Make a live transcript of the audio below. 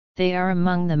They are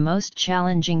among the most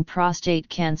challenging prostate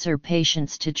cancer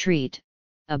patients to treat,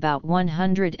 about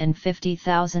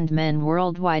 150,000 men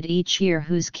worldwide each year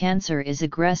whose cancer is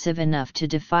aggressive enough to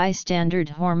defy standard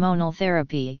hormonal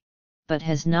therapy, but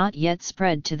has not yet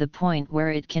spread to the point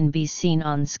where it can be seen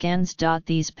on scans.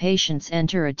 These patients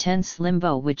enter a tense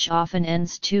limbo which often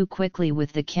ends too quickly,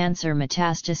 with the cancer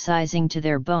metastasizing to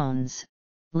their bones,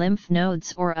 lymph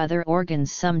nodes or other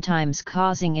organs, sometimes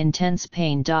causing intense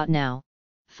pain. Now,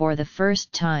 for the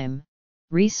first time,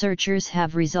 researchers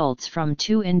have results from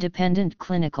 2 independent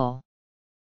clinical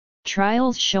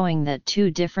trials showing that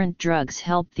 2 different drugs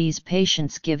help these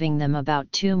patients, giving them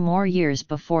about 2 more years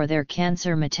before their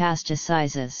cancer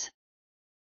metastasizes.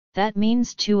 That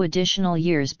means 2 additional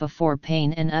years before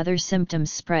pain and other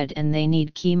symptoms spread and they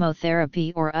need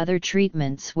chemotherapy or other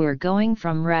treatments. We're going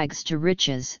from rags to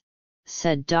riches,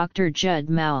 said Dr. Judd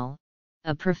Mowell,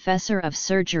 a professor of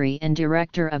surgery and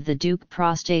director of the Duke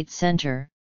Prostate Center,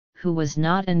 who was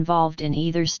not involved in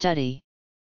either study.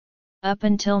 Up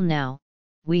until now,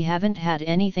 we haven't had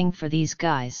anything for these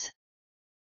guys.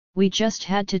 We just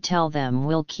had to tell them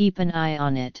we'll keep an eye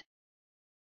on it.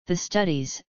 The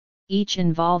studies, each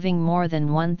involving more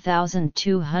than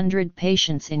 1,200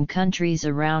 patients in countries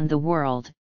around the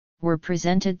world, were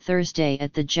presented Thursday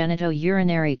at the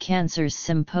Genitourinary Cancers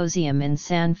Symposium in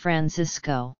San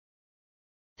Francisco.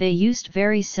 They used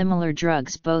very similar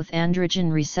drugs, both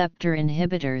androgen receptor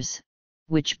inhibitors,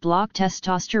 which block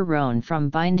testosterone from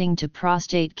binding to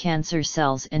prostate cancer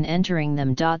cells and entering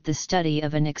them. The study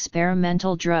of an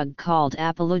experimental drug called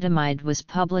apalutamide was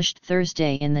published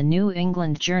Thursday in the New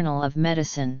England Journal of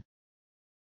Medicine.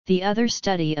 The other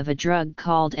study of a drug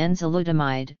called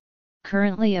enzalutamide,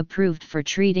 currently approved for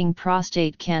treating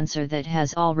prostate cancer that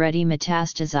has already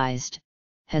metastasized,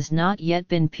 has not yet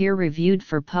been peer-reviewed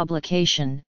for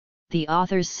publication, the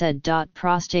authors said.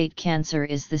 Prostate cancer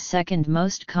is the 2nd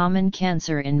most common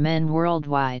cancer in men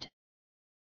worldwide.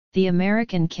 The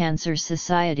American Cancer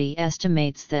Society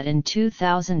estimates that in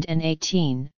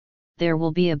 2018, there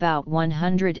will be about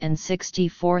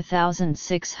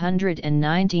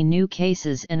 164,690 new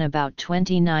cases and about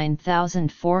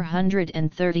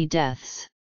 29,430 deaths.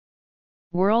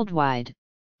 Worldwide,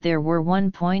 there were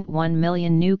 1.1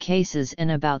 million new cases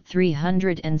and about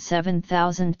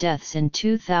 307,000 deaths in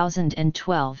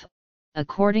 2012,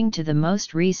 according to the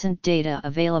most recent data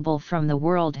available from the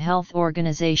World Health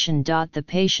Organization. The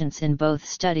patients in both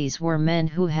studies were men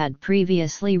who had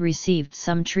previously received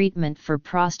some treatment for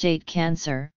prostate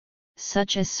cancer,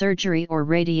 such as surgery or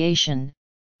radiation,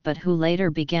 but who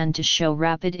later began to show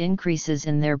rapid increases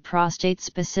in their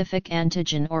prostate-specific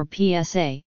antigen or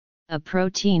PSA, a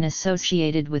protein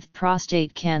associated with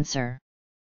prostate cancer.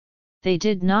 They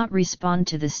did not respond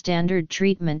to the standard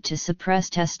treatment to suppress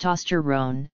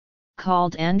testosterone,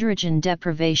 called androgen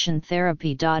deprivation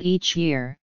therapy. Each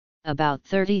year, about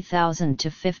 30,000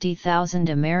 to 50,000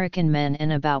 American men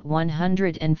and about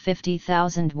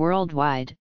 150,000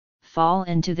 worldwide fall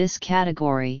into this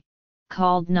category,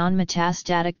 called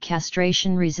non-metastatic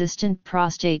castration-resistant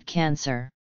prostate cancer.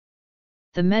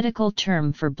 The medical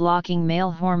term for blocking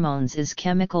male hormones is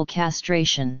chemical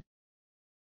castration.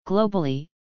 Globally,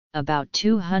 about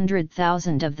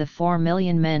 200,000 of the 4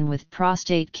 million men with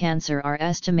prostate cancer are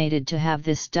estimated to have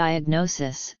this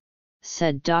diagnosis,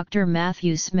 said Dr.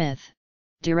 Matthew Smith,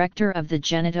 director of the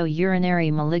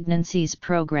Genitourinary Malignancies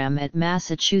Program at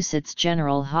Massachusetts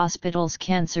General Hospital's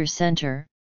Cancer Center,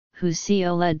 who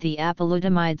co-led the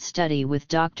apalutamide study with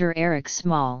Dr. Eric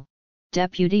Small,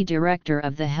 Deputy Director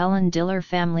of the Helen Diller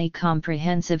Family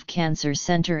Comprehensive Cancer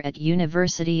Center at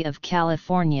University of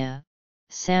California,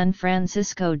 San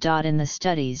Francisco. In the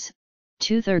studies,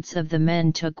 2/3 of the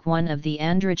men took one of the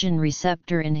androgen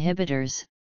receptor inhibitors,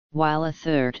 while a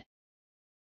third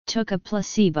took a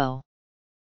placebo.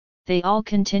 They all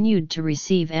continued to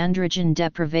receive androgen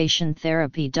deprivation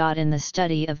therapy. In the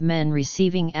study of men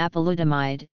receiving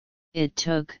apalutamide, it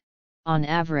took, on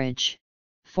average,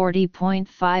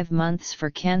 40.5 months for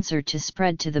cancer to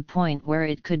spread to the point where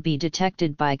it could be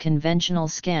detected by conventional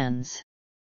scans.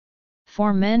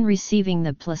 For men receiving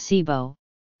the placebo,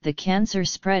 the cancer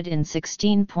spread in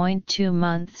 16.2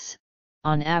 months,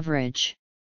 on average.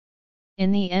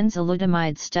 In the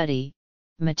enzalutamide study,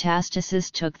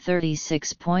 metastasis took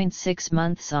 36.6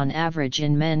 months on average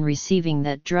in men receiving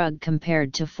that drug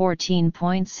compared to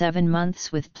 14.7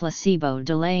 months with placebo.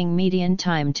 Delaying median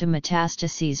time to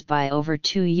metastases by over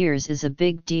 2 years is a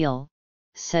big deal,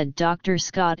 said Dr.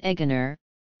 Scott Egener,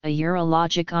 a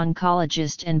urologic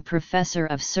oncologist and professor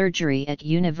of surgery at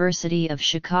University of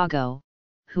Chicago,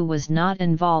 who was not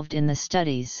involved in the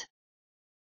studies.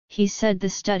 He said the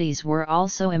studies were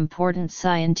also important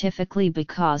scientifically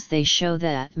because they show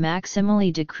that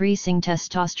maximally decreasing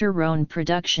testosterone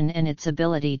production and its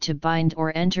ability to bind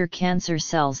or enter cancer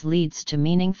cells leads to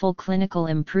meaningful clinical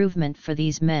improvement for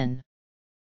these men.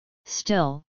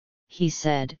 Still, he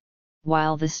said,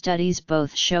 while the studies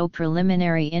both show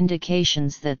preliminary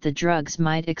indications that the drugs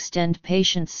might extend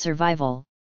patients' survival,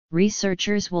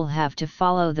 researchers will have to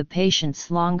follow the patients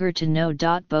longer to know.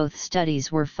 Both studies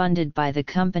were funded by the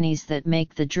companies that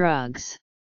make the drugs.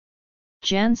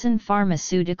 Janssen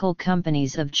Pharmaceutical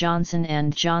Companies of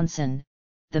Johnson & Johnson,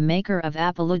 the maker of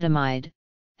apalutamide,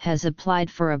 has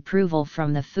applied for approval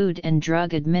from the Food and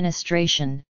Drug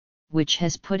Administration, which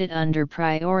has put it under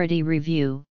priority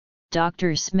review,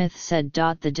 Dr. Smith said.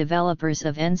 The developers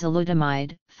of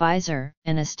enzalutamide, Pfizer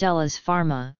and Astellas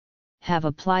Pharma, have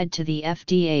applied to the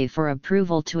FDA for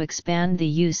approval to expand the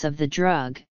use of the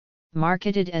drug,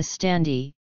 marketed as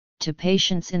Standi, to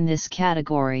patients in this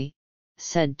category,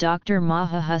 said Dr.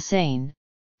 Maha Hussain,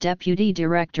 Deputy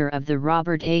Director of the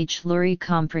Robert H. Lurie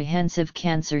Comprehensive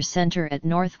Cancer Center at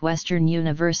Northwestern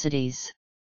University's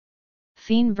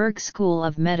Feinberg School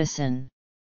of Medicine.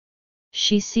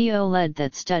 She co-led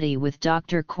that study with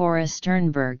Dr. Cora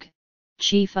Sternberg,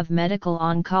 Chief of Medical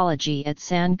Oncology at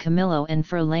San Camillo and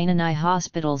Ferlanini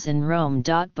hospitals in Rome.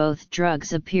 Both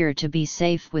drugs appear to be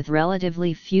safe with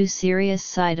relatively few serious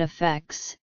side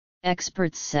effects,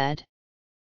 experts said.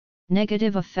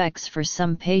 Negative effects for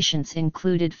some patients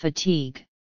included fatigue,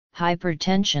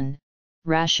 hypertension,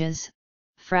 rashes,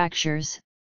 fractures,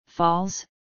 falls,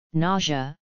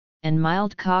 nausea, and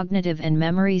mild cognitive and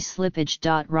memory slippage.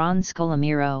 Ron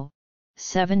Scolamiro,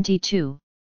 72,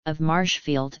 of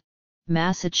Marshfield,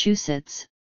 Massachusetts,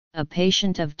 a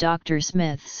patient of Dr.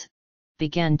 Smith's,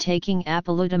 began taking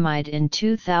apalutamide in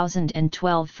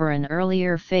 2012 for an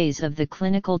earlier phase of the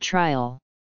clinical trial.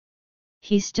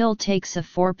 He still takes a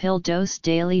 4-pill dose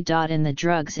daily. In the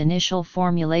drug's initial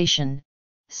formulation,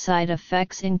 side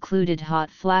effects included hot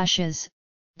flashes,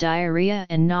 diarrhea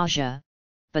and nausea,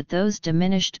 but those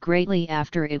diminished greatly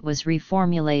after it was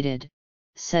reformulated,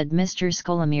 said Mr.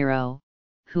 Scolamiro,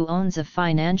 who owns a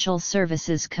financial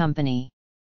services company.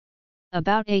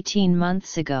 About 18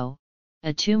 months ago,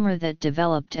 a tumor that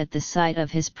developed at the site of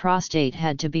his prostate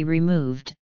had to be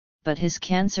removed, but his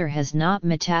cancer has not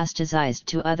metastasized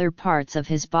to other parts of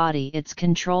his body. It's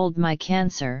controlled my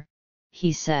cancer,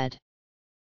 he said.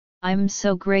 I'm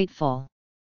so grateful.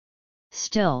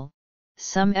 Still,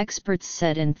 some experts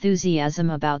said enthusiasm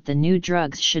about the new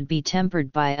drugs should be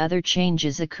tempered by other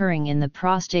changes occurring in the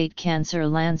prostate cancer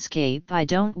landscape. I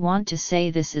don't want to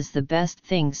say this is the best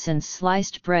thing since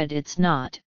sliced bread. It's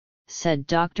not, said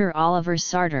Dr. Oliver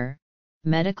Sartor,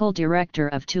 medical director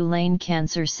of Tulane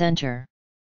Cancer Center.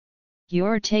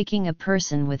 You're taking a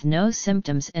person with no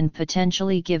symptoms and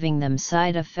potentially giving them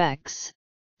side effects,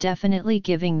 definitely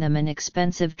giving them an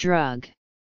expensive drug.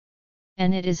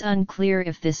 And it is unclear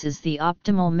if this is the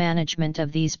optimal management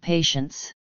of these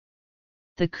patients.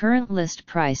 The current list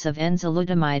price of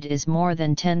enzalutamide is more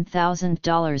than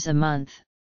 $10,000 a month.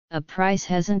 A price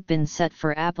hasn't been set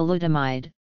for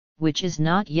apalutamide, which is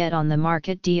not yet on the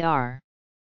market. Dr.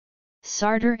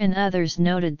 Sartor and others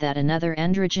noted that another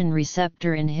androgen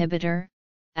receptor inhibitor,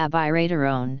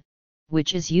 abiraterone,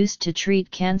 which is used to treat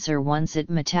cancer once it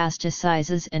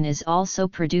metastasizes and is also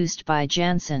produced by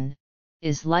Janssen,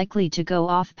 is likely to go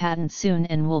off patent soon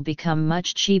and will become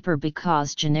much cheaper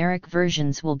because generic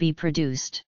versions will be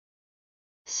produced.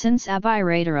 Since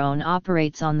abiraterone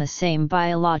operates on the same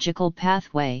biological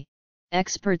pathway,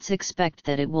 experts expect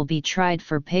that it will be tried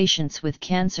for patients with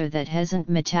cancer that hasn't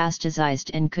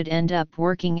metastasized and could end up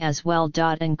working as well.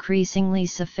 Increasingly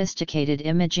sophisticated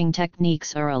imaging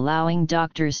techniques are allowing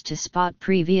doctors to spot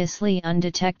previously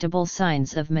undetectable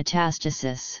signs of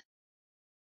metastasis.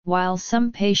 While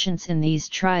some patients in these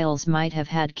trials might have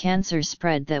had cancer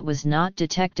spread that was not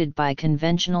detected by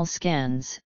conventional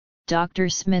scans, Dr.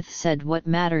 Smith said what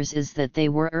matters is that they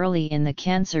were early in the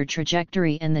cancer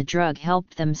trajectory and the drug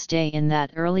helped them stay in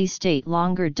that early state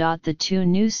longer. The two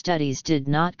new studies did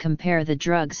not compare the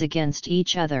drugs against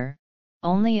each other,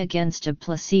 only against a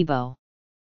placebo.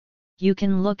 You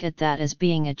can look at that as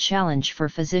being a challenge for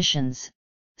physicians,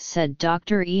 said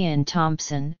Dr. Ian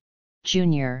Thompson,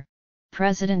 Jr.,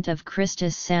 President of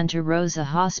Christus Santa Rosa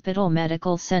Hospital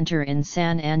Medical Center in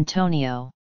San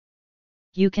Antonio.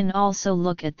 You can also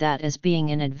look at that as being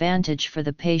an advantage for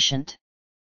the patient.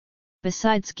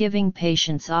 Besides giving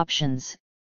patients options,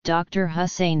 Dr.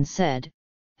 Hussain said,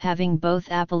 having both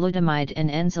apalutamide and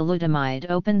enzalutamide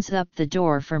opens up the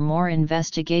door for more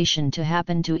investigation to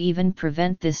happen to even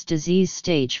prevent this disease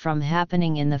stage from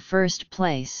happening in the first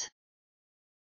place.